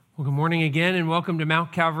Well, good morning again, and welcome to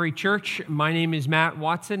Mount Calvary Church. My name is Matt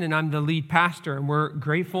Watson, and I'm the lead pastor. And we're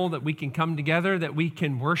grateful that we can come together, that we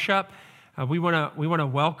can worship. We want to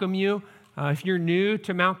welcome you. If you're new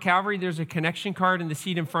to Mount Calvary, there's a connection card in the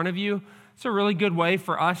seat in front of you. It's a really good way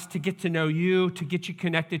for us to get to know you, to get you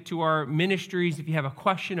connected to our ministries. If you have a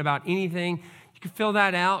question about anything, you can fill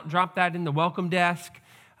that out, drop that in the welcome desk,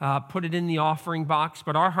 put it in the offering box.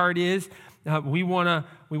 But our heart is we want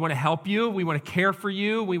to help you. We want to care for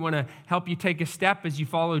you. We want to help you take a step as you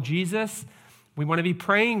follow Jesus. We want to be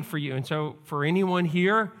praying for you. And so for anyone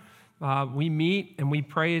here, we meet and we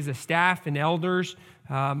pray as a staff and elders.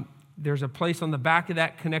 There's a place on the back of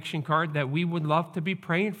that connection card that we would love to be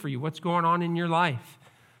praying for you. What's going on in your life?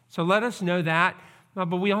 So let us know that. But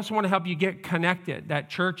we also want to help you get connected. That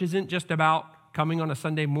church isn't just about coming on a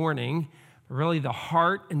Sunday morning. Really, the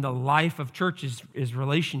heart and the life of church is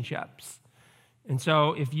relationships. And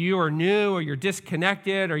so if you are new or you're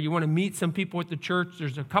disconnected or you want to meet some people at the church,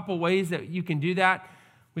 there's a couple ways that you can do that.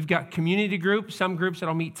 We've got community groups, some groups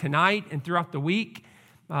that'll meet tonight and throughout the week,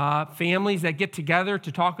 families that get together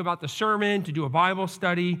to talk about the sermon, to do a Bible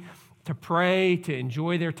study, to pray, to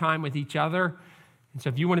enjoy their time with each other. And so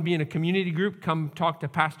if you want to be in a community group, come talk to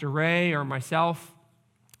Pastor Ray or myself.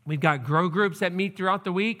 We've got grow groups that meet throughout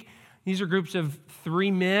the week. These are groups of 3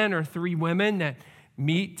 men or 3 women that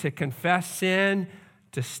meet to confess sin,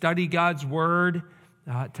 to study God's word,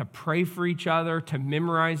 to pray for each other, to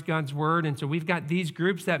memorize God's word. And so we've got these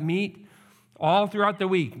groups that meet all throughout the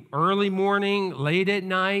week, early morning, late at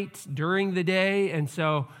night, during the day. And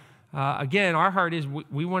so, again, our heart is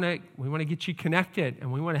we want to get you connected,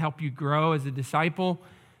 and we want to help you grow as a disciple.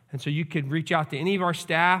 And so you could reach out to any of our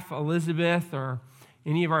staff, Elizabeth, or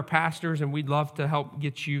any of our pastors, and we'd love to help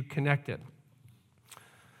get you connected.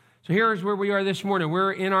 So here's where we are this morning.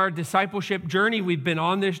 We're in our discipleship journey. We've been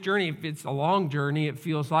on this journey. It's a long journey, it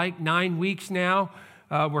feels like. 9 weeks now.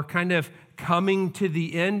 We're kind of coming to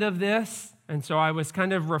the end of this. And so I was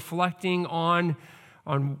kind of reflecting on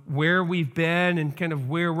where we've been and kind of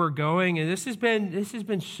where we're going. And this has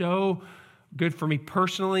been so good for me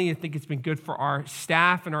personally. I think it's been good for our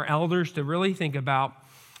staff and our elders to really think about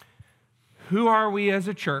who are we as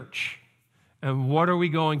a church and what are we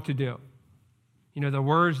going to do? You know, the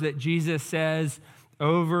words that Jesus says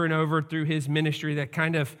over and over through his ministry that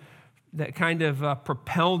kind of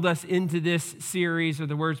propelled us into this series are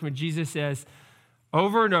the words when Jesus says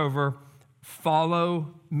over and over,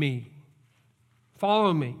 follow me.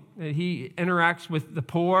 Follow me. He interacts with the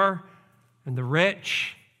poor and the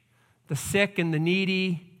rich, the sick and the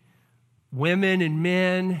needy, women and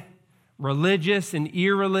men, religious and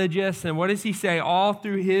irreligious. And what does he say all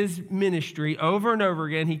through his ministry over and over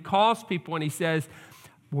again? He calls people and he says,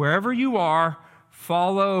 wherever you are,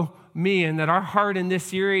 follow me. And that our heart in this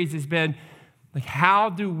series has been like,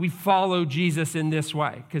 how do we follow Jesus in this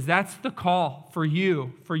way? Because that's the call for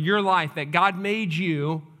you, for your life, that God made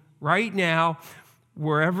you right now,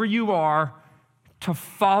 wherever you are, to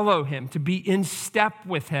follow him, to be in step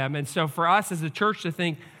with him. And so for us as a church to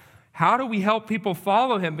think, how do we help people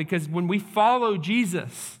follow him? Because when we follow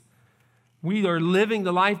Jesus, we are living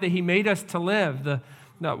the life that he made us to live. The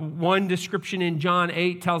one description in John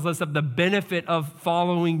 8 tells us of the benefit of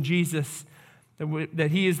following Jesus,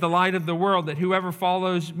 that he is the light of the world, that whoever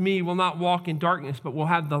follows me will not walk in darkness, but will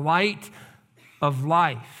have the light of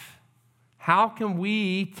life. How can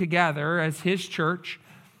we together as his church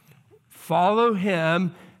follow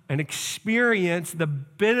him and experience the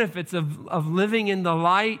benefits of living in the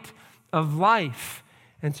light of life?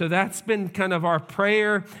 And so that's been kind of our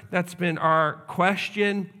prayer. That's been our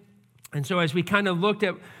question. And so as we kind of looked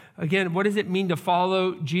at, again, what does it mean to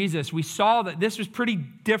follow Jesus? We saw that this was pretty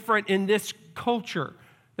different in this culture.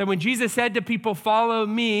 That when Jesus said to people, follow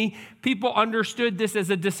me, people understood this as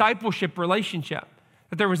a discipleship relationship.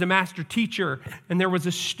 That there was a master teacher and there was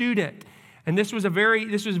a student. And this was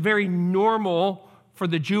very normal for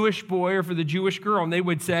the Jewish boy or for the Jewish girl. And they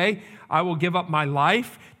would say, I will give up my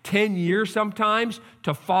life, 10 years sometimes,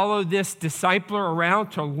 to follow this discipler around,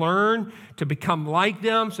 to learn, to become like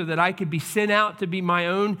them so that I could be sent out to be my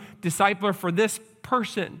own discipler for this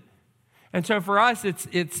person. And so for us,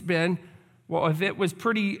 it's been, well, if it's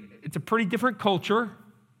a pretty different culture,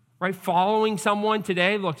 right? Following someone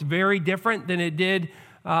today looks very different than it did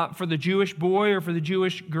for the Jewish boy or for the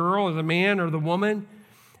Jewish girl or the man or the woman.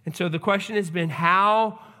 And so the question has been,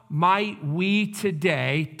 how might we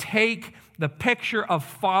today take the picture of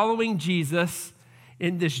following Jesus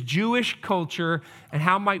in this Jewish culture, and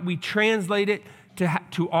how might we translate it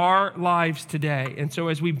to our lives today? And so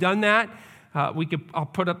as we've done that, I'll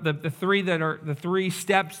put up the 3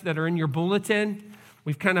 steps that are in your bulletin.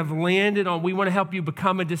 we've kind of landed on, we want to help you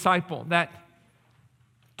become a disciple, that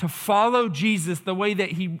to follow Jesus the way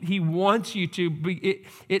that he wants you to be,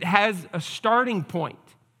 it has a starting point.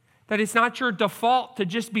 That it's not your default to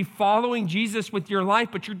just be following Jesus with your life,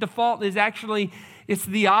 but your default is actually, it's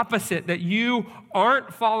the opposite, that you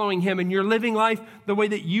aren't following him and you're living life the way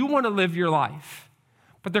that you want to live your life.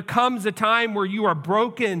 But there comes a time where you are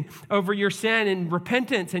broken over your sin and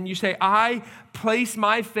repentance, and you say, I place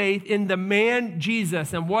my faith in the man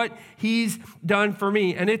Jesus and what he's done for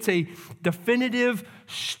me. And it's a definitive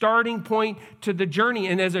starting point to the journey.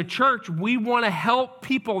 And as a church, we want to help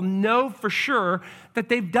people know for sure that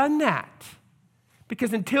they've done that.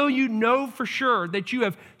 Because until you know for sure that you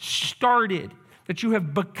have started, that you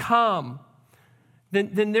have become,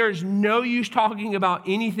 then there's no use talking about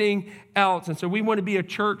anything else. And so we want to be a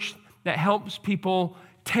church that helps people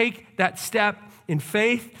take that step in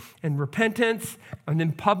faith and repentance, and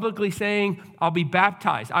then publicly saying, I'll be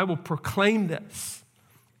baptized. I will proclaim this.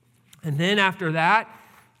 And then after that,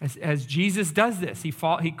 as Jesus does this, he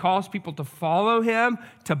calls people to follow him,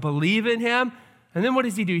 to believe in him. And then what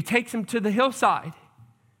does he do? He takes them to the hillside. And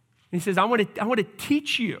he says, I want to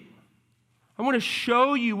teach you. I want to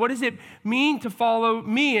show you, what does it mean to follow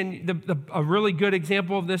me? And a really good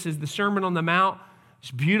example of this is the Sermon on the Mount.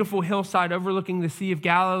 This beautiful hillside overlooking the Sea of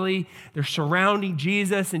Galilee. They're surrounding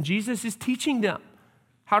Jesus, and Jesus is teaching them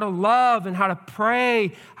how to love and how to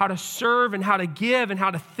pray, how to serve and how to give and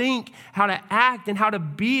how to think, how to act and how to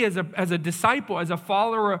be as a disciple, as a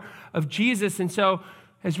follower of Jesus. And so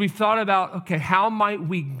as we've thought about, okay, how might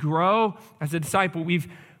we grow as a disciple? We've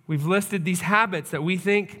listed these habits that we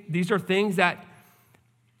think these are things that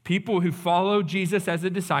people who follow Jesus as a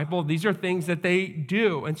disciple, these are things that they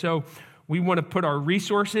do. And so we want to put our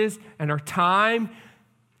resources and our time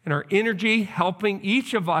and our energy helping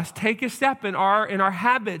each of us take a step in our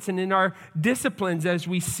habits and in our disciplines as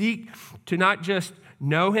we seek to not just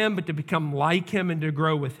know him, but to become like him and to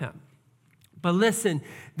grow with him. But listen,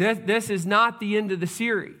 this is not the end of the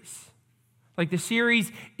series. Like the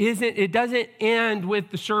series doesn't end with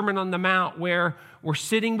the Sermon on the Mount where we're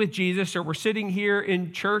sitting with Jesus or we're sitting here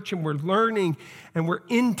in church and we're learning and we're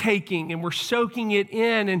intaking and we're soaking it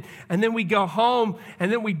in and then we go home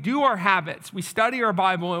and then we do our habits. We study our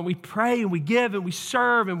Bible and we pray and we give and we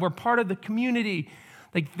serve and we're part of the community.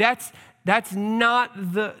 Like that's not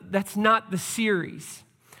the series.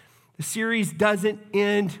 The series doesn't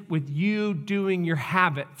end with you doing your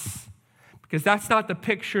habits, because that's not the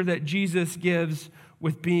picture that Jesus gives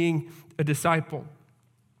with being a disciple.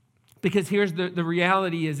 Because here's the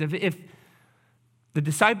reality is, if the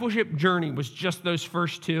discipleship journey was just those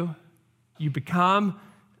first two, you become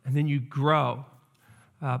and then you grow,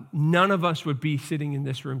 none of us would be sitting in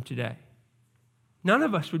this room today. None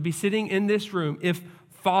of us would be sitting in this room if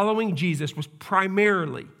following Jesus was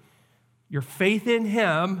primarily your faith in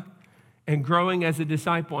him and growing as a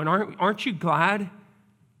disciple. And aren't you glad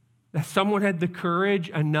that someone had the courage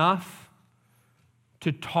enough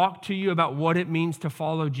to talk to you about what it means to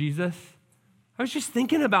follow Jesus? I was just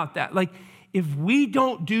thinking about that. Like, if we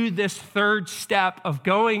don't do this third step of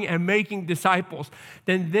going and making disciples,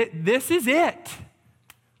 then this is it.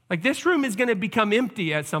 Like, this room is going to become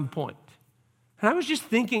empty at some point. And I was just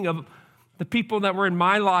thinking of the people that were in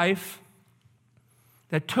my life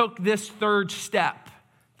that took this third step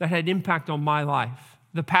that had impact on my life.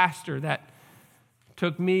 The pastor that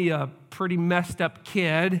took me, a pretty messed up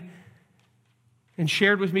kid, and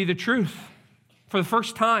shared with me the truth for the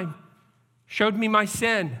first time, showed me my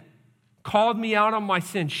sin, called me out on my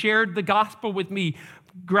sin, shared the gospel with me,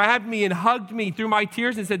 grabbed me and hugged me through my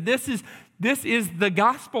tears and said, this is the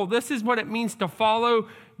gospel. This is what it means to follow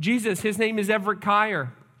Jesus. His name is Everett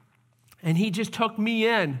Kyer. And he just took me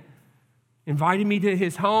in, invited me to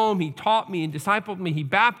his home. He taught me and discipled me. He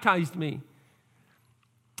baptized me.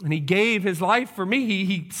 And he gave his life for me.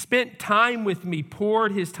 He spent time with me,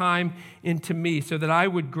 poured his time into me so that I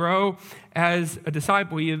would grow as a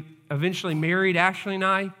disciple. He eventually married Ashley and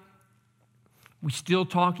I. We still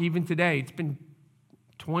talk even today. It's been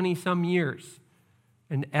 20-some years.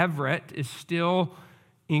 And Everett is still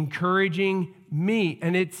encouraging me.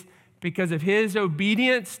 And it's because of his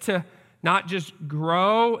obedience to not just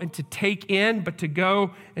grow and to take in, but to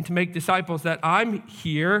go and to make disciples that I'm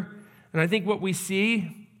here. And I think what we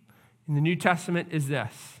see in the New Testament is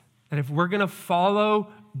this, that if we're going to follow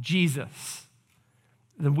Jesus,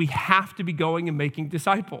 then we have to be going and making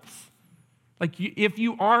disciples. Like, if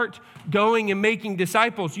you aren't going and making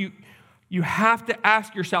disciples, you have to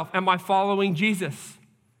ask yourself, am I following Jesus?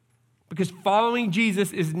 Because following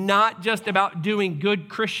Jesus is not just about doing good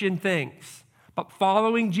Christian things, but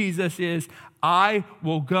following Jesus is, I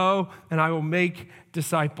will go and I will make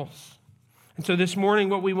disciples. And so this morning,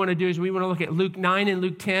 what we want to do is we want to look at Luke 9 and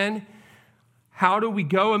Luke 10. How do we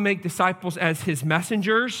go and make disciples as his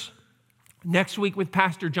messengers? Next week with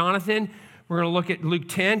Pastor Jonathan, we're going to look at Luke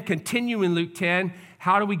 10, continue in Luke 10.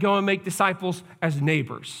 How do we go and make disciples as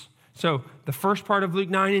neighbors? So the first part of Luke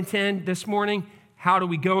 9 and 10 this morning, how do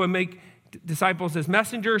we go and make disciples as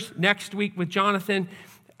messengers? Next week with Jonathan,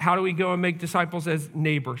 how do we go and make disciples as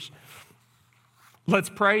neighbors? Let's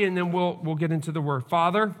pray and then we'll get into the word.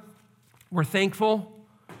 Father, we're thankful.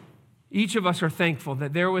 Each of us are thankful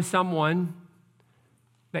that there was someone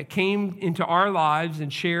that came into our lives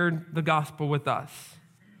and shared the gospel with us.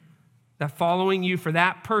 That following you for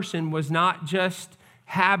that person was not just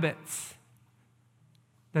habits,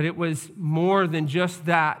 that it was more than just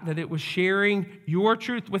that it was sharing your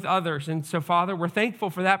truth with others. And so, Father, we're thankful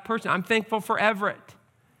for that person. I'm thankful for Everett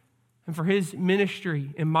and for his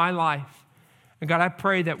ministry in my life. And God, I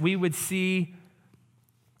pray that we would see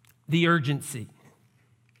the urgency,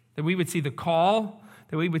 that we would see the call,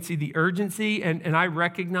 that we would see the urgency. And I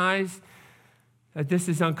recognize that this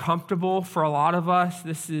is uncomfortable for a lot of us.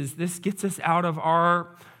 This gets us out of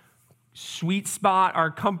our sweet spot,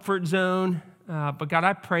 our comfort zone. But God,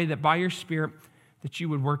 I pray that by your Spirit, that you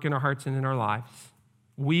would work in our hearts and in our lives.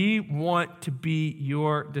 We want to be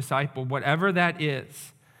your disciple, whatever that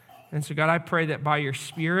is. And so God, I pray that by your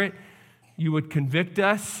Spirit, you would convict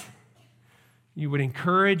us, you would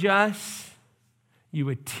encourage us, you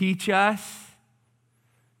would teach us,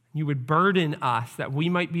 you would burden us that we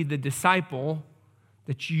might be the disciple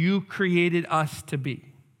that you created us to be.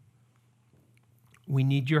 We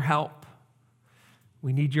need your help.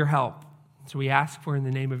 We need your help. So we ask for in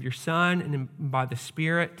the name of your Son and by the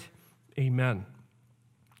Spirit, amen.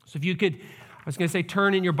 So if you could, I was going to say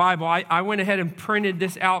turn in your Bible. I went ahead and printed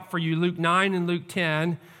this out for you, Luke 9 and Luke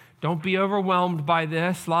 10. Don't be overwhelmed by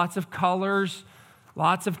this. Lots of colors,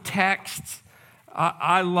 lots of texts.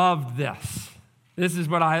 I loved this. This is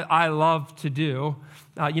what I love to do.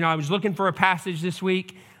 I was looking for a passage this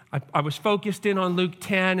week. I was focused in on Luke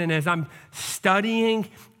 10, and as I'm studying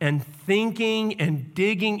and thinking and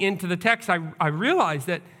digging into the text, I realized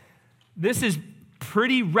that this is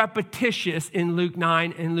pretty repetitious in Luke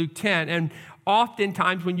 9 and Luke 10. And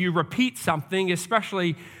oftentimes when you repeat something,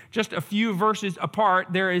 especially just a few verses apart,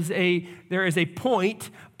 there is a point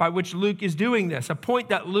by which Luke is doing this, a point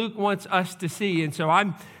that Luke wants us to see. And so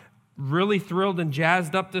I'm really thrilled and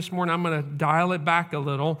jazzed up this morning. I'm going to dial it back a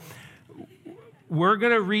little. We're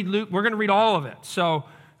going to read Luke. We're going to read all of it. So,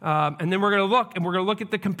 and then we're going to look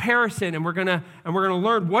at the comparison, and we're going to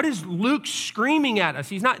learn what is Luke screaming at us.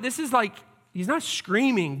 He's not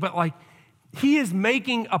screaming, but like he is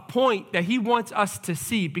making a point that he wants us to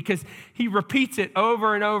see because he repeats it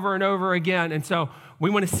over and over and over again. And so we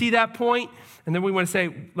want to see that point, and then we want to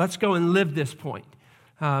say, let's go and live this point.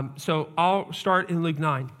 So I'll start in Luke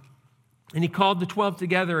 9. And he called the 12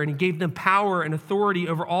 together, and he gave them power and authority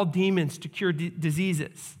over all demons to cure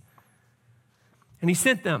diseases. And he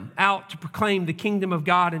sent them out to proclaim the kingdom of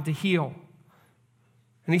God and to heal.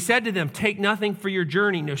 And he said to them, take nothing for your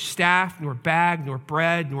journey, no staff, nor bag, nor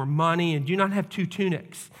bread, nor money, and do not have 2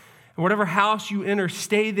 tunics. And whatever house you enter,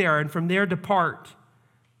 stay there, and from there depart.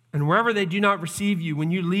 And wherever they do not receive you,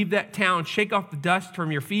 when you leave that town, shake off the dust from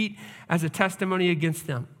your feet as a testimony against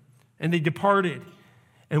them. And they departed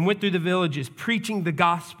and went through the villages, preaching the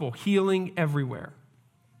gospel, healing everywhere.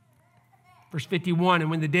 Verse 51, and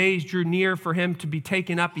when the days drew near for him to be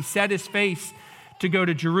taken up, he set his face to go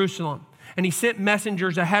to Jerusalem. And he sent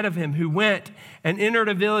messengers ahead of him who went and entered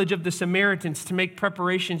a village of the Samaritans to make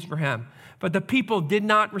preparations for him. But the people did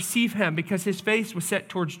not receive him because his face was set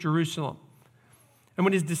towards Jerusalem. And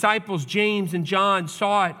when his disciples, James and John,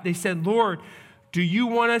 saw it, they said, Lord, do you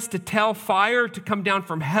want us to tell fire to come down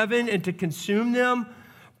from heaven and to consume them?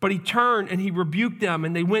 But he turned and he rebuked them,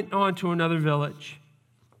 and they went on to another village.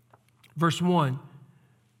 Verse 1,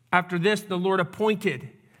 after this, the Lord appointed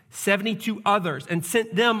 72 others and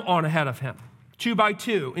sent them on ahead of him, 2 by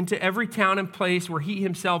 2, into every town and place where he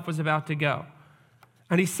himself was about to go.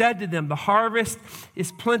 And he said to them, the harvest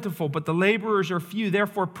is plentiful, but the laborers are few.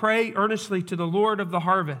 Therefore, pray earnestly to the Lord of the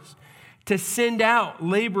harvest to send out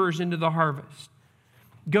laborers into the harvest.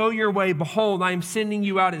 Go your way. Behold, I am sending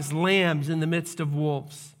you out as lambs in the midst of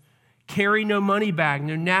wolves. Carry no money bag,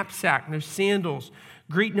 no knapsack, no sandals.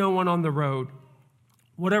 Greet no one on the road.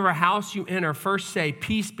 Whatever house you enter, first say,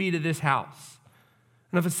 peace be to this house.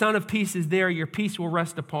 And if a son of peace is there, your peace will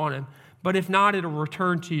rest upon him. But if not, it will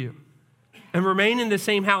return to you. And remain in the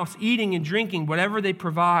same house, eating and drinking whatever they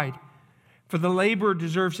provide. For the laborer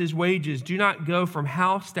deserves his wages. Do not go from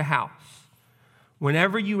house to house.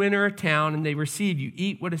 Whenever you enter a town and they receive you,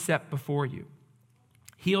 eat what is set before you.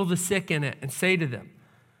 Heal the sick in it and say to them,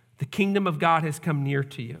 the kingdom of God has come near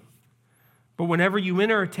to you. But whenever you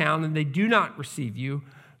enter a town and they do not receive you,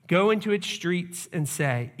 go into its streets and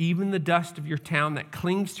say, even the dust of your town that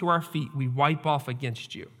clings to our feet, we wipe off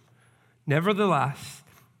against you. Nevertheless,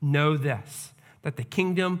 know this, that the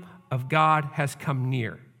kingdom of God has come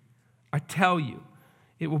near. I tell you,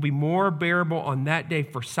 it will be more bearable on that day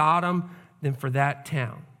for Sodom than for that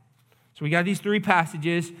town. So we got these three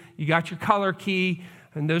passages. You got your color key,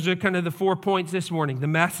 and those are kind of the 4 points this morning. The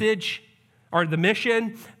message, or the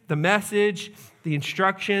mission, the message, the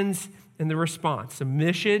instructions, and the response. The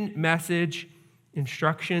mission, message,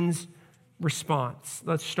 instructions, response.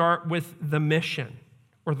 Let's start with the mission,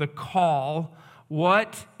 or the call.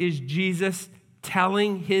 What is Jesus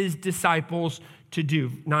telling his disciples to do?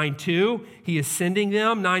 9:2, he is sending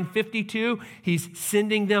them. 9:52, he's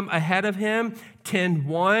sending them ahead of him.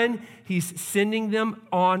 10:1, he's sending them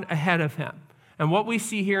on ahead of him. And what we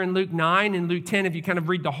see here in Luke 9 and Luke 10, if you kind of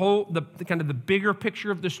read the kind of the bigger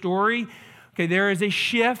picture of the story, okay, there is a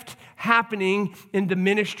shift happening in the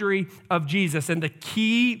ministry of Jesus. And the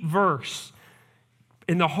key verse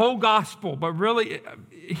in the whole gospel, but really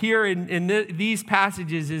here in these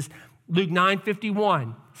passages, is Luke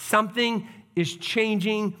 9:51. Something is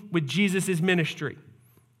changing with Jesus' ministry.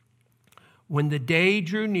 When the day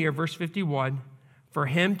drew near, verse 51, for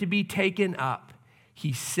him to be taken up,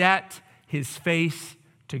 he set his face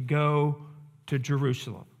to go to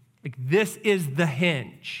Jerusalem. Like, this is the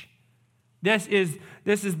hinge. This is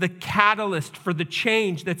the catalyst for the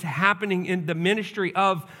change that's happening in the ministry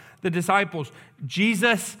of the disciples.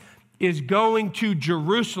 Jesus is going to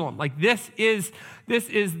Jerusalem. Like, this is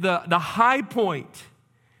the high point.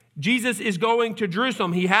 Jesus is going to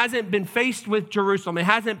Jerusalem. He hasn't been faced with Jerusalem. It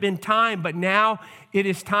hasn't been time, but now it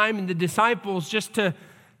is time. And the disciples, just to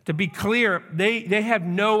be clear, they have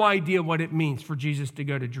no idea what it means for Jesus to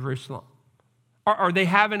go to Jerusalem. Or they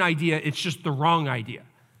have an idea, it's just the wrong idea.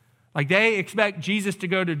 Like, they expect Jesus to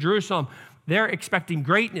go to Jerusalem. They're expecting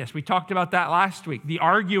greatness. We talked about that last week. The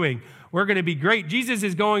arguing, we're going to be great. Jesus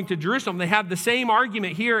is going to Jerusalem. They have the same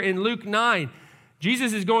argument here in Luke 9.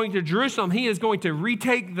 Jesus is going to Jerusalem. He is going to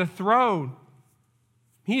retake the throne.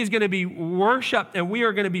 He is going to be worshiped, and we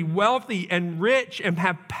are going to be wealthy and rich and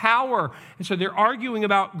have power. And so they're arguing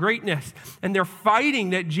about greatness, and they're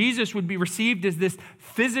fighting that Jesus would be received as this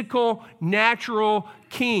physical, natural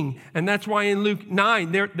king. And that's why in Luke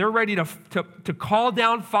 9, they're ready to call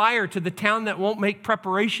down fire to the town that won't make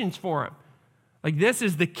preparations for him. Like, this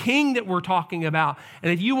is the king that we're talking about.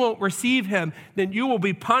 And if you won't receive him, then you will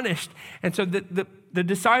be punished. And so the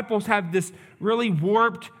disciples have this really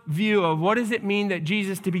warped view of what does it mean that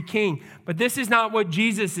Jesus to be king. But this is not what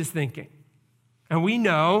Jesus is thinking. And we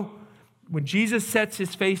know when Jesus sets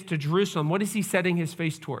his face to Jerusalem, what is he setting his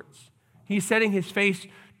face towards? He's setting his face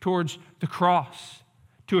towards the cross,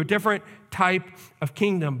 to a different type of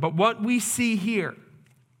kingdom. But what we see here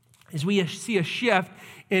is we see a shift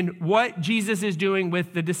in what Jesus is doing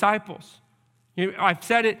with the disciples. I've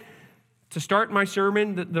said it to start my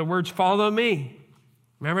sermon, the words, follow me.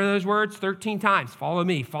 Remember those words? 13 times, follow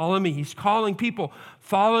me, follow me. He's calling people,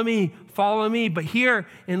 follow me, follow me. But here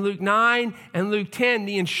in Luke 9 and Luke 10,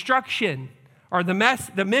 the instruction or the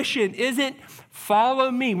mission isn't follow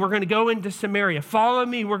me. We're going to go into Samaria. Follow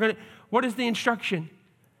me. What is the instruction?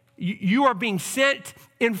 You are being sent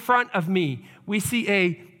in front of me. We see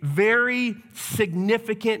a very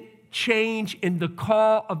significant change in the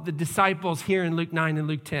call of the disciples here in Luke 9 and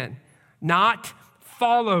Luke 10. Not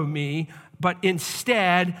follow me, but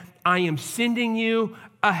instead, I am sending you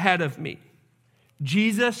ahead of me.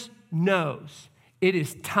 Jesus knows it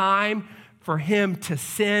is time for him to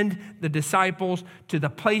send the disciples to the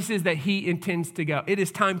places that he intends to go. It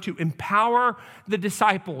is time to empower the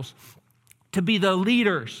disciples to be the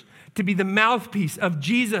leaders, to be the mouthpiece of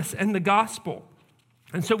Jesus and the gospel.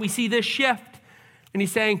 And so we see this shift, and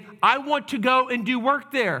he's saying, I want to go and do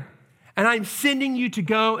work there, and I'm sending you to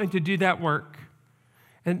go and to do that work.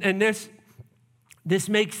 And this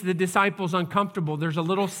makes the disciples uncomfortable. There's a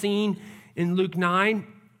little scene in Luke 9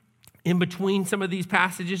 in between some of these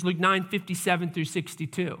passages, Luke 9, 57 through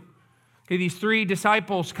 62. Okay, these three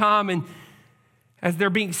disciples come, and as they're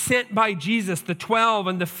being sent by Jesus, the 12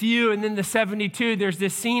 and the few and then the 72, there's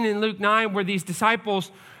this scene in Luke 9 where these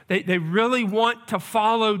disciples, they really want to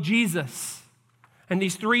follow Jesus. And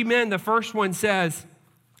these three men, the first one says,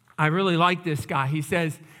 I really like this guy. He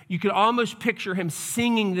says, you could almost picture him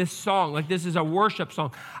singing this song, like this is a worship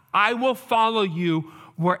song. I will follow you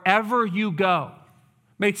wherever you go.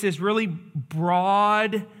 Makes this really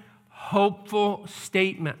broad, hopeful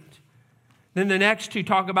statement Then the next two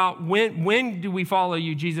talk about when do we follow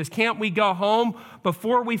you, Jesus? Can't we go home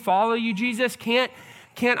before we follow you, Jesus? Can't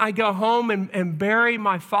I go home and bury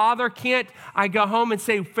my father? Can't I go home and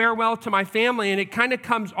say farewell to my family? And it kind of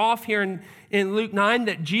comes off here in Luke 9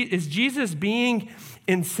 that is Jesus being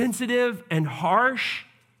insensitive and harsh?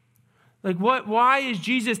 Like why is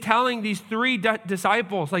Jesus telling these three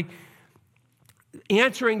disciples, like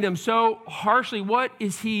answering them so harshly? What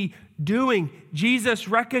is he doing? Jesus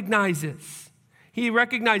recognizes. He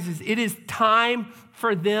recognizes it is time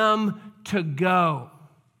for them to go.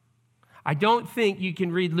 I don't think you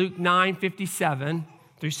can read Luke 9:57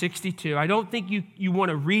 through 62. I don't think you want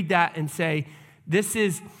to read that and say, this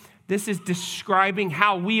is describing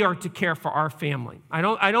how we are to care for our family. I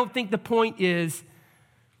don't think the point is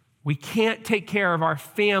we can't take care of our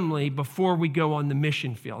family before we go on the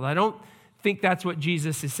mission field. I don't think that's what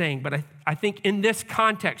Jesus is saying. But I think in this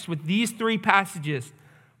context, with these three passages,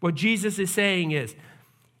 what Jesus is saying is,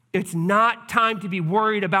 it's not time to be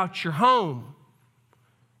worried about your home.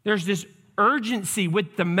 There's this urgency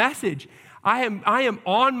with the message. I am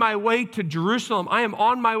on my way to Jerusalem. I am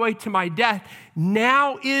on my way to my death.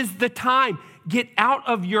 Now is the time. Get out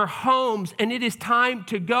of your homes, and it is time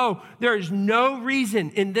to go. There is no reason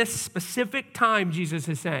in this specific time, Jesus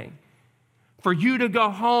is saying, for you to go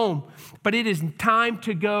home, but it is time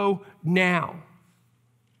to go now.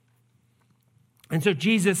 And so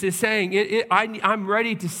Jesus is saying, I'm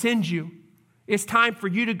ready to send you. It's time for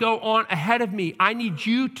you to go on ahead of me. I need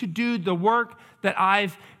you to do the work that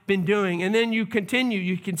I've been doing. And then you continue.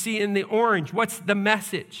 You can see in the orange, what's the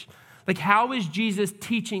message? Like, how is Jesus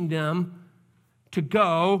teaching them to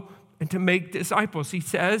go and to make disciples? He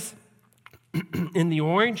says in the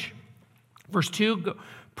orange, verse 2,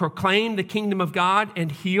 proclaim the kingdom of God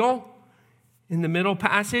and heal. In the middle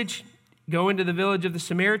passage, go into the village of the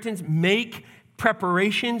Samaritans, make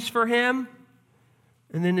preparations for him.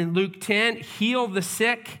 And then in Luke 10, heal the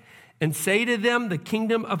sick and say to them, the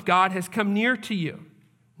kingdom of God has come near to you.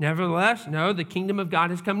 Nevertheless, no, the kingdom of God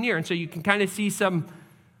has come near. And so you can kind of see some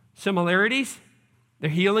similarities. They're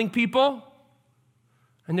healing people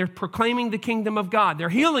and they're proclaiming the kingdom of God. They're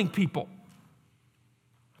healing people.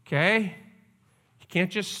 Okay? You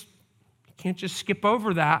can't just skip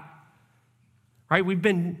over that. Right? We've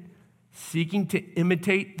been seeking to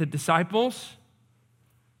imitate the disciples.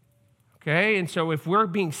 Okay, and so if we're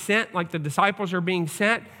being sent like the disciples are being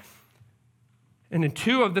sent, and in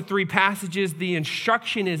two of the three passages, the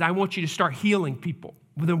instruction is, I want you to start healing people.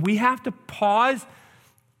 Well, then we have to pause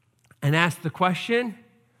and ask the question,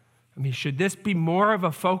 should this be more of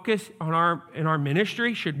a focus in our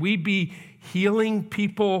ministry? Should we be healing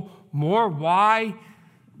people more? Why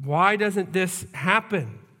doesn't this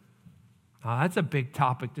happen? That's a big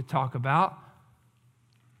topic to talk about.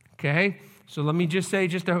 Okay, so let me just say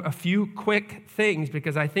just a few quick things,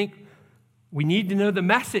 because I think we need to know the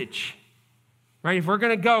message, right? If we're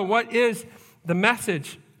going to go, what is the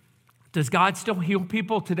message? Does God still heal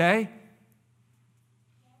people today?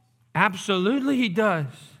 Absolutely, he does.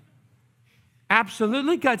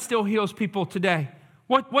 Absolutely, God still heals people today.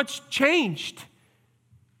 What's changed?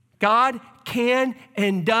 God can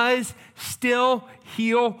and does still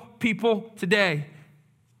heal people today.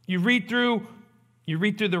 You read through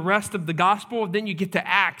the rest of the gospel, then you get to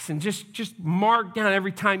Acts, and just mark down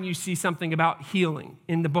every time you see something about healing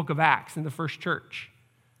in the book of Acts in the first church.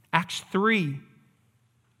 Acts 3,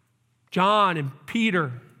 John and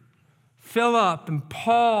Peter, Philip and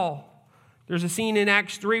Paul. There's a scene in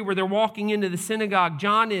Acts 3 where they're walking into the synagogue,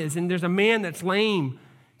 John is, and there's a man that's lame,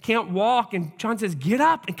 can't walk, and John says, get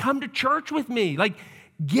up and come to church with me. Like,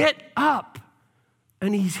 get up.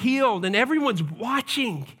 And he's healed, and everyone's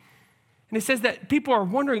watching. And it says that people are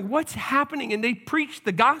wondering what's happening, and they preach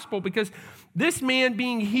the gospel because this man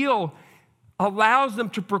being healed allows them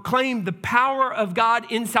to proclaim the power of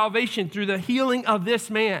God in salvation through the healing of this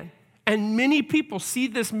man. And many people see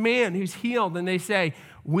this man who's healed, and they say,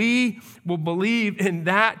 we will believe in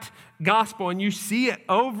that gospel. And you see it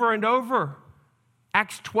over and over.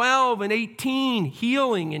 Acts 12 and 18,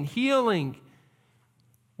 healing,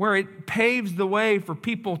 where it paves the way for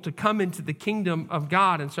people to come into the kingdom of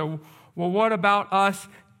God. And so, well, what about us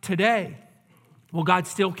today? Well, God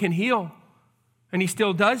still can heal, and he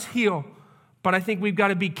still does heal. But I think we've got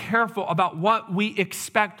to be careful about what we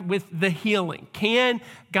expect with the healing. Can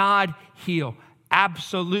God heal?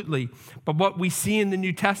 Absolutely. But what we see in the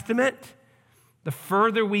New Testament, the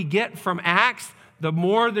further we get from Acts, the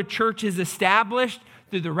more the church is established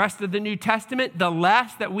through the rest of the New Testament, the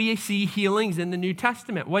less that we see healings in the New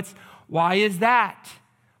Testament. Why is that?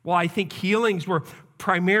 Well, I think healings were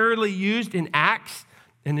primarily used in Acts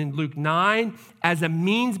And in Luke 9, as a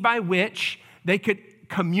means by which they could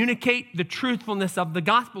communicate the truthfulness of the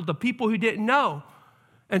gospel to people who didn't know.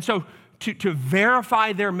 And so to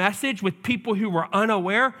verify their message with people who were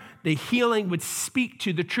unaware, the healing would speak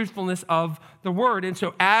to the truthfulness of the word. And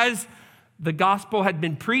so as the gospel had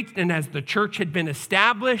been preached and as the church had been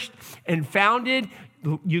established and founded,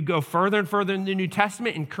 you go further and further in the New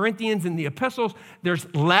Testament, in Corinthians and the epistles,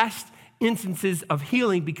 there's less instances of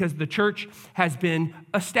healing because the church has been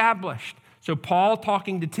established. So Paul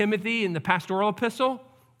talking to Timothy in the pastoral epistle,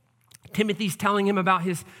 Timothy's telling him about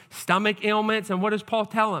his stomach ailments, and what does Paul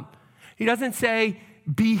tell him? He doesn't say,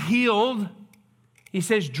 be healed. He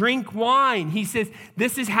says, drink wine. He says,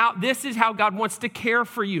 this is how God wants to care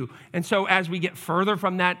for you. And so as we get further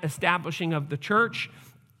from that establishing of the church,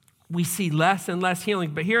 we see less and less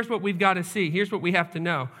healing. But here's what we've got to see. Here's what we have to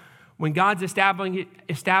know. When God's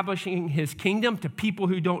establishing his kingdom to people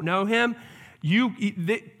who don't know him,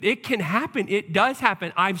 it can happen. It does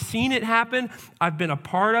happen. I've seen it happen. I've been a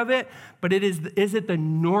part of it. But is it the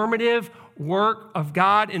normative work of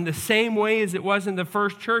God in the same way as it was in the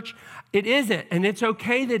first church? It isn't, and it's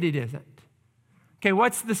okay that it isn't. Okay,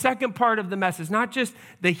 what's the second part of the message? Not just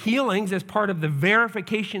the healings as part of the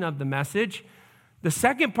verification of the message. The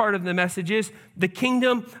second part of the message is the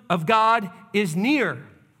kingdom of God is near.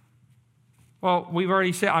 Well,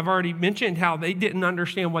 I've already mentioned how they didn't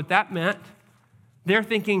understand what that meant. They're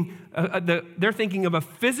thinking of a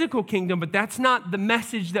physical kingdom, but that's not the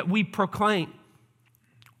message that we proclaim.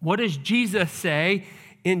 What does Jesus say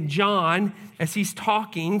in John as he's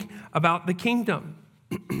talking about the kingdom?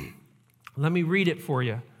 Let me read it for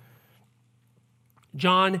you.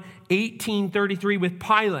 John 18:33 with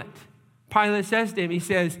Pilate. Pilate says to him, he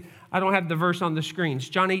says, I don't have the verse on the screens.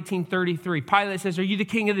 John 18:33. Pilate says, are you the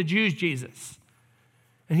king of the Jews, Jesus?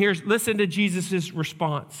 And listen to Jesus'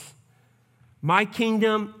 response. My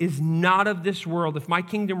kingdom is not of this world. If my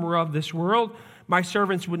kingdom were of this world, my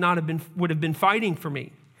servants would have been fighting for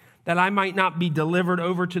me, that I might not be delivered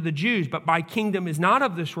over to the Jews. But my kingdom is not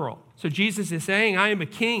of this world. So Jesus is saying, I am a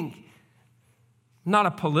king. I'm not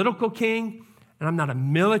a political king, and I'm not a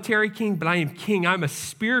military king, but I am king. I'm a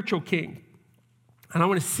spiritual king. And I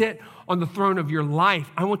want to sit on the throne of your life.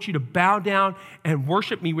 I want you to bow down and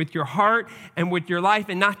worship me with your heart and with your life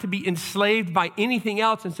and not to be enslaved by anything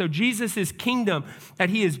else. And so Jesus' kingdom that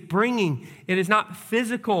he is bringing, it is not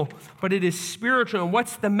physical, but it is spiritual. And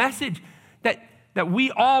what's the message? That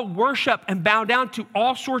we all worship and bow down to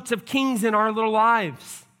all sorts of kings in our little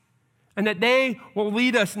lives. And that they will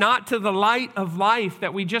lead us not to the light of life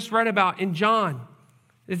that we just read about in John.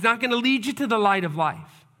 It's not going to lead you to the light of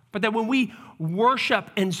life. But that when we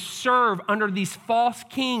worship and serve under these false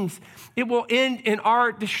kings, it will end in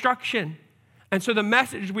our destruction. And so the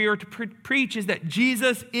message we are to preach is that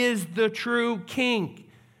Jesus is the true king.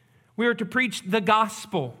 We are to preach the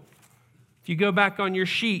gospel. If you go back on your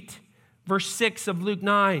sheet, verse 6 of Luke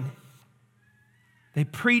 9, they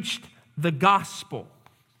preached the gospel,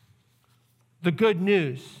 the good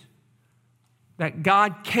news that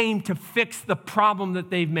God came to fix the problem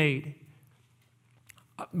that they've made.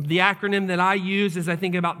 The acronym that I use as I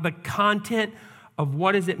think about the content of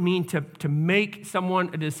what does it mean to make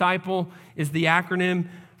someone a disciple is the acronym.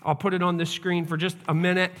 I'll put it on the screen for just a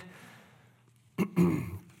minute.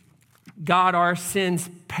 God, our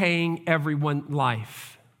sins paying everyone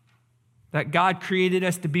life. That God created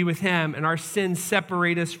us to be with him and our sins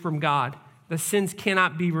separate us from God. The sins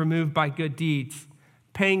cannot be removed by good deeds.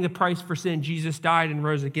 Paying the price for sin, Jesus died and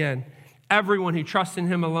rose again. Everyone who trusts in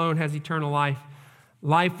him alone has eternal life.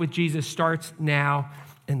 Life with Jesus starts now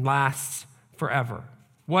and lasts forever.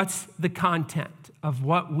 What's the content of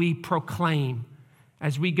what we proclaim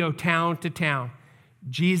as we go town to town?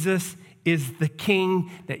 Jesus is the king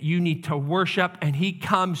that you need to worship, and he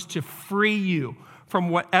comes to free you from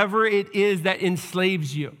whatever it is that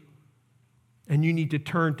enslaves you. And you need to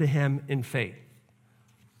turn to him in faith.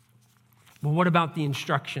 Well, what about the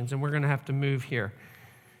instructions? And we're going to have to move here.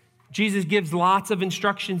 Jesus gives lots of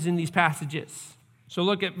instructions in these passages. So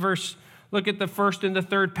look at the first and the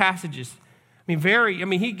third passages.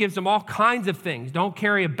 He gives them all kinds of things. Don't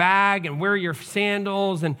carry a bag and wear your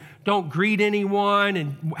sandals and don't greet anyone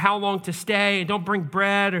and how long to stay and don't bring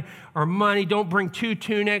bread or money. Don't bring 2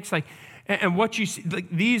 tunics. And what you see,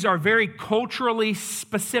 these are very culturally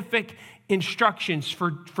specific instructions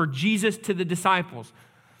for Jesus to the disciples.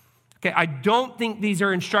 Okay, I don't think these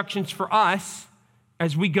are instructions for us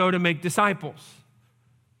as we go to make disciples.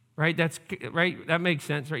 Right? That makes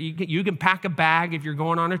sense, right? You can pack a bag if you're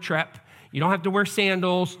going on a trip. You don't have to wear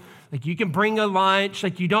sandals. You can bring a lunch.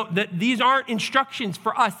 These aren't instructions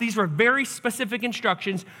for us. These are very specific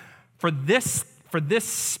instructions for this for this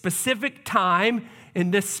specific time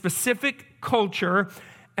in this specific culture.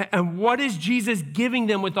 And what is Jesus giving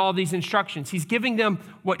them with all these instructions? He's giving them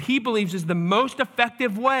what he believes is the most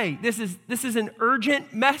effective way. This is an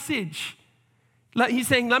urgent message. He's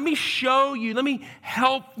saying, let me show you, let me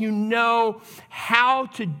help you know how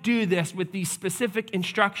to do this with these specific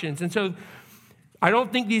instructions. And so I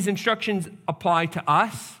don't think these instructions apply to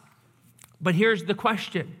us, but here's the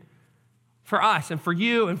question for us and for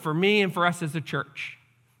you and for me and for us as a church.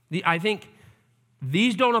 I think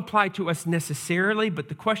these don't apply to us necessarily, but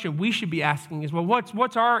the question we should be asking is, well,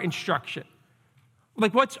 what's our instruction?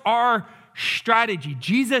 Like, what's our strategy?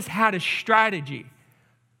 Jesus had a strategy.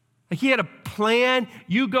 Like, he had a plan.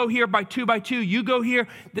 You go here by two. You go here.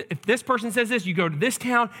 If this person says this, you go to this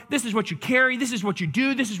town. This is what you carry. This is what you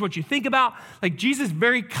do. This is what you think about. Like, Jesus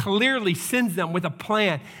very clearly sends them with a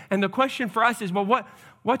plan. And the question for us is, well,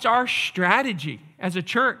 what's our strategy as a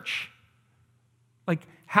church? Like,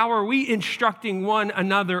 how are we instructing one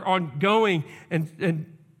another on going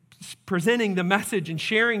and presenting the message and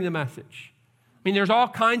sharing the message? I mean, there's all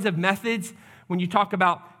kinds of methods when you talk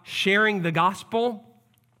about sharing the gospel.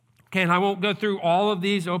 Okay, and I won't go through all of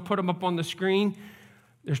these. I'll put them up on the screen.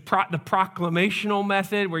 There's the proclamational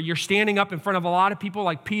method where you're standing up in front of a lot of people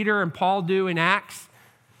like Peter and Paul do in Acts.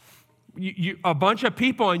 A bunch of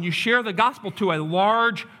people, and you share the gospel to a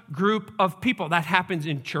large group of people. That happens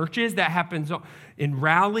in churches. That happens in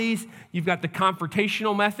rallies. You've got the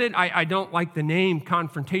confrontational method. I don't like the name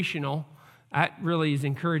confrontational. That really is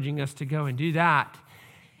encouraging us to go and do that.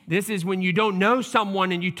 This is when you don't know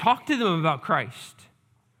someone and you talk to them about Christ.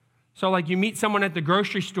 So like you meet someone at the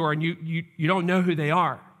grocery store and you don't know who they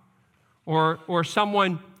are. Or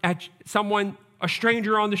someone, a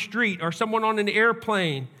stranger on the street, or someone on an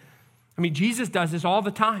airplane. I mean, Jesus does this all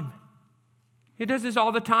the time. He does this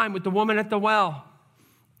all the time with the woman at the well,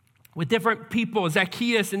 with different people,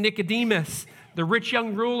 Zacchaeus and Nicodemus, the rich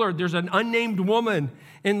young ruler. There's an unnamed woman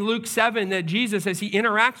in Luke 7 that Jesus, as he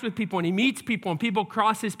interacts with people and he meets people and people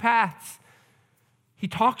cross his paths, he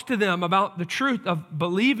talks to them about the truth of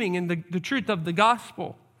believing in the truth of the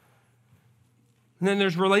gospel. And then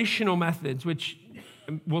there's relational methods, which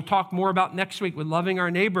we'll talk more about next week with loving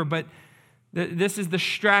our neighbor. But this is the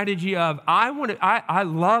strategy of, I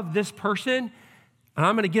love this person, and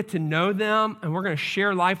I'm going to get to know them, and we're going to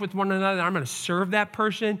share life with one another, and I'm going to serve that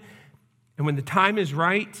person. And when the time is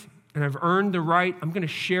right, and I've earned the right, I'm going to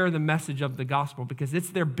share the message of the gospel because it's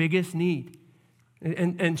their biggest need.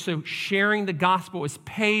 And so sharing the gospel is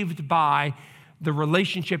paved by the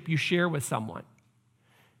relationship you share with someone.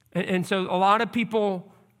 And so a lot of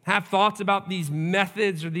people have thoughts about these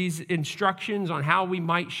methods or these instructions on how we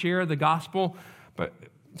might share the gospel, but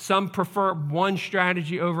some prefer one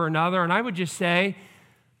strategy over another. And I would just say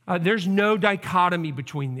there's no dichotomy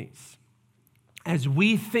between these. As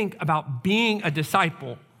we think about being a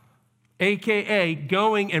disciple, AKA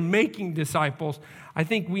going and making disciples, I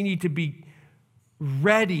think we need to be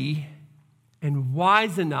ready and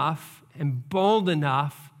wise enough and bold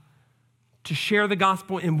enough to share the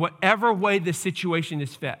gospel in whatever way the situation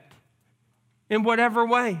is fit. In whatever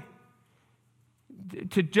way.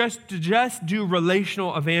 To just do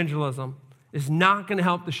relational evangelism is not going to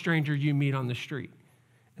help the stranger you meet on the street.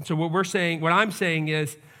 And so what I'm saying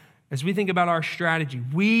is, as we think about our strategy,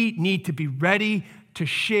 we need to be ready to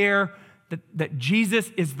share that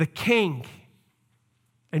Jesus is the King.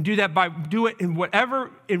 And do it in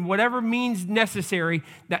whatever means necessary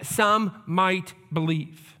that some might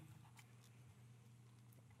believe.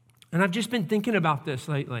 And I've just been thinking about this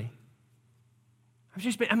lately.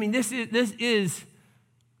 This is,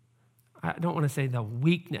 I don't want to say the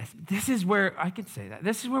weakness. This is where, I could say that.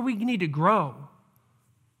 This is where we need to grow.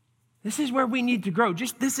 This is where we need to grow.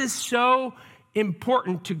 This is so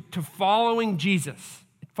important to following Jesus.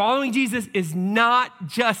 Following Jesus is not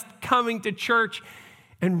just coming to church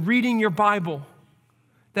and reading your Bible.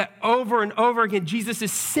 That over and over again, Jesus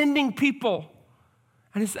is sending people.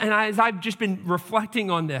 And as I've just been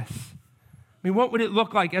reflecting on this, what would it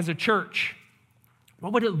look like as a church?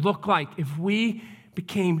 What would it look like if we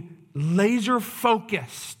became laser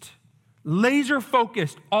focused,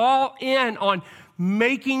 all in on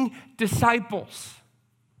making disciples?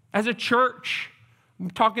 As a church,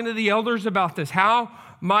 I'm talking to the elders about this. How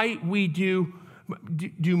might we do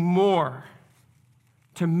more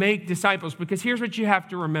to make disciples? Because here's what you have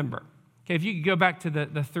to remember. Okay, if you could go back to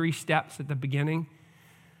the 3 steps at the beginning.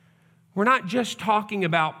 We're not just talking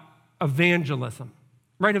about evangelism,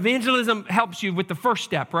 right? Evangelism helps you with the first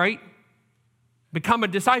step, right? Become a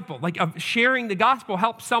disciple. Like sharing the gospel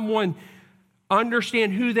helps someone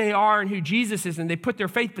understand who they are and who Jesus is, and they put their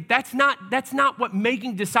faith, but that's not what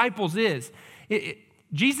making disciples is.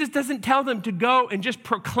 Jesus doesn't tell them to go and just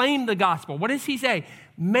proclaim the gospel. What does he say?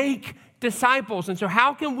 Make disciples. And so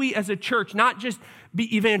how can we as a church not just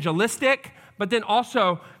be evangelistic, but then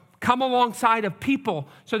also come alongside of people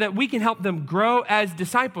so that we can help them grow as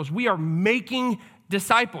disciples? We are making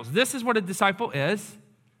disciples. This is what a disciple is: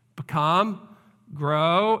 become,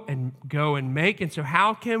 grow, and go and make. And so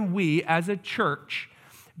how can we as a church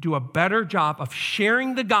do a better job of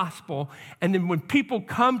sharing the gospel, and then when people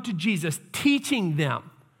come to Jesus, teaching them,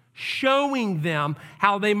 showing them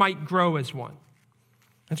how they might grow as one?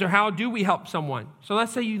 And so how do we help someone? So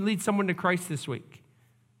let's say you lead someone to Christ this week.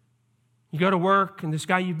 You go to work, and this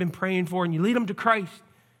guy you've been praying for, and you lead them to Christ.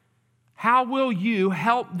 How will you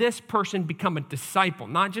help this person become a disciple,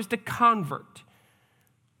 not just a convert?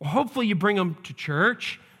 Well, hopefully you bring them to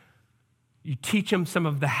church, you teach them some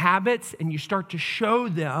of the habits, and you start to show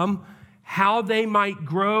them how they might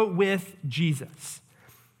grow with Jesus.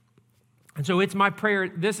 And so it's my prayer,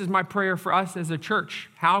 this is my prayer for us as a church.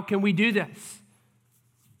 How can we do this?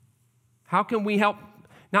 How can we help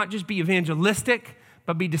not just be evangelistic,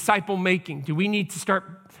 but be disciple making? Do we need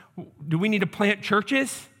to plant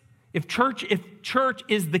churches? If church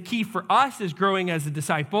is the key for us as growing as a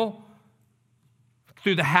disciple,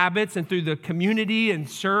 through the habits and through the community and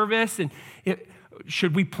service, and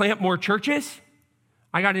should we plant more churches?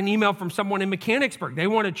 I got an email from someone in Mechanicsburg. They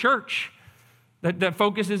want a church that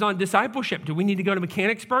focuses on discipleship. Do we need to go to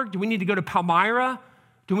Mechanicsburg? Do we need to go to Palmyra?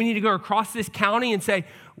 Do we need to go across this county and say,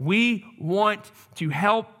 we want to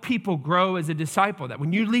help people grow as a disciple? That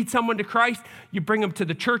when you lead someone to Christ, you bring them to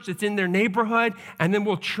the church that's in their neighborhood, and then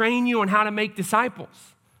we'll train you on how to make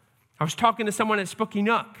disciples. I was talking to someone at Spooky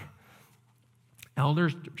Nook.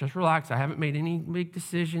 Elders, just relax. I haven't made any big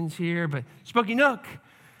decisions here, but Spooky Nook,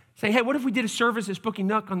 say, hey, what if we did a service at Spooky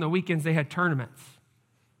Nook on the weekends they had tournaments?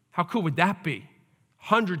 How cool would that be?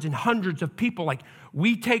 Hundreds and hundreds of people. Like,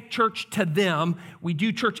 we take church to them. We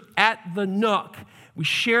do church at the Nook. We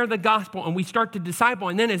share the gospel, and we start to disciple.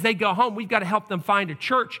 And then as they go home, we've got to help them find a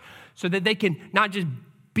church so that they can not just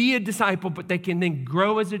be a disciple, but they can then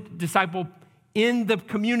grow as a disciple in the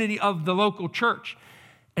community of the local church.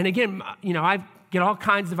 And again, I get all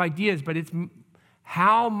kinds of ideas, but it's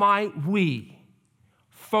how might we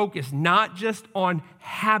focus not just on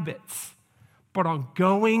habits, but on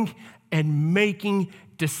going and making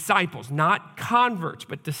disciples, not converts,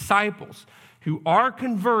 but disciples who are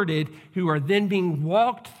converted, who are then being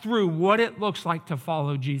walked through what it looks like to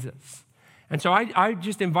follow Jesus. And so I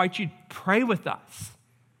just invite you to pray with us.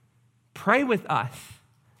 Pray with us.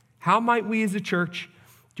 How might we as a church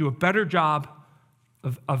do a better job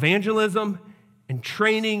of evangelism and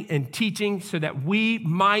training and teaching so that we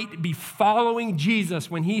might be following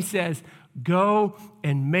Jesus when he says, go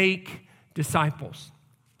and make disciples?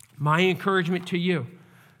 My encouragement to you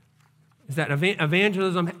is that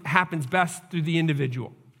evangelism happens best through the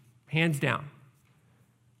individual, hands down.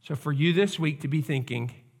 So for you this week to be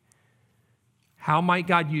thinking, how might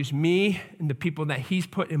God use me and the people that he's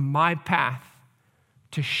put in my path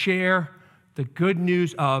to share the good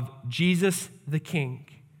news of Jesus the King?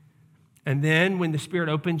 And then when the Spirit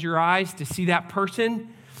opens your eyes to see that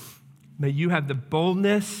person, may you have the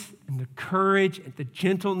boldness and the courage and the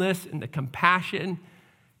gentleness and the compassion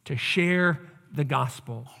to share the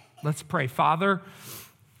gospel. Let's pray. Father,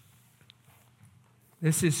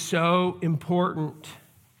 this is so important.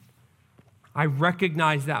 I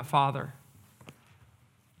recognize that, Father,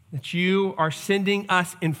 that you are sending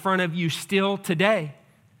us in front of you still today.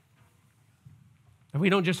 And we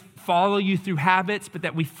don't just follow you through habits, but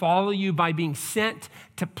that we follow you by being sent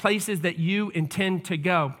to places that you intend to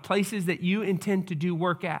go, places that you intend to do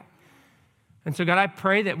work at. And so, God, I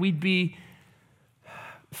pray that we'd be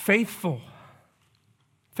faithful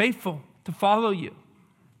to follow you,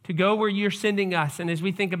 to go where you're sending us. And as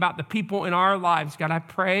we think about the people in our lives, God, I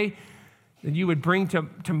pray that you would bring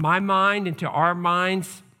to my mind and to our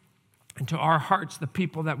minds and to our hearts the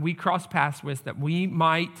people that we cross paths with, that we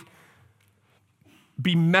might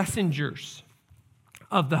be messengers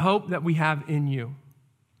of the hope that we have in you,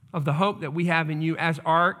 of the hope that we have in you as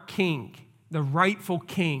our King, the rightful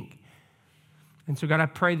King. And so, God, I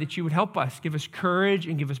pray that you would help us, give us courage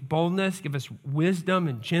and give us boldness, give us wisdom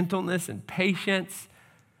and gentleness and patience.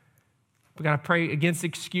 But God, I pray against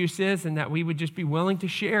excuses and that we would just be willing to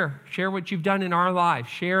share what you've done in our lives,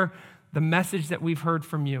 share the message that we've heard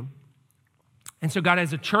from you. And so, God,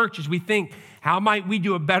 as a church, as we think, how might we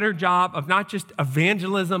do a better job of not just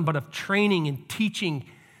evangelism, but of training and teaching?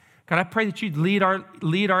 God, I pray that you'd lead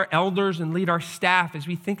our elders and lead our staff as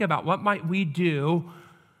we think about what might we do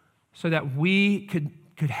so that we could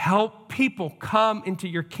help people come into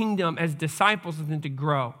your kingdom as disciples and then to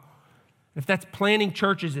grow. If that's planting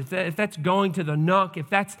churches, if that's going to the Nook, if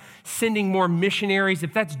that's sending more missionaries,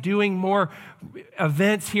 if that's doing more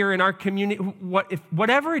events here in our community,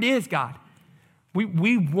 whatever it is, God,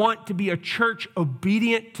 we want to be a church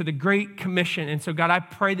obedient to the Great Commission. And so, God, I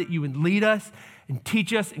pray that you would lead us and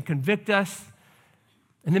teach us and convict us.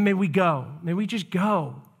 And then may we go. May we just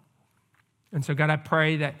go. And so, God, I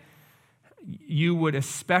pray that you would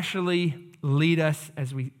especially lead us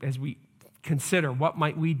as we consider what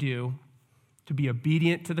might we do to be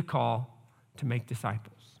obedient to the call to make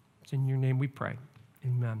disciples. It's in your name we pray.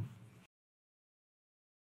 Amen.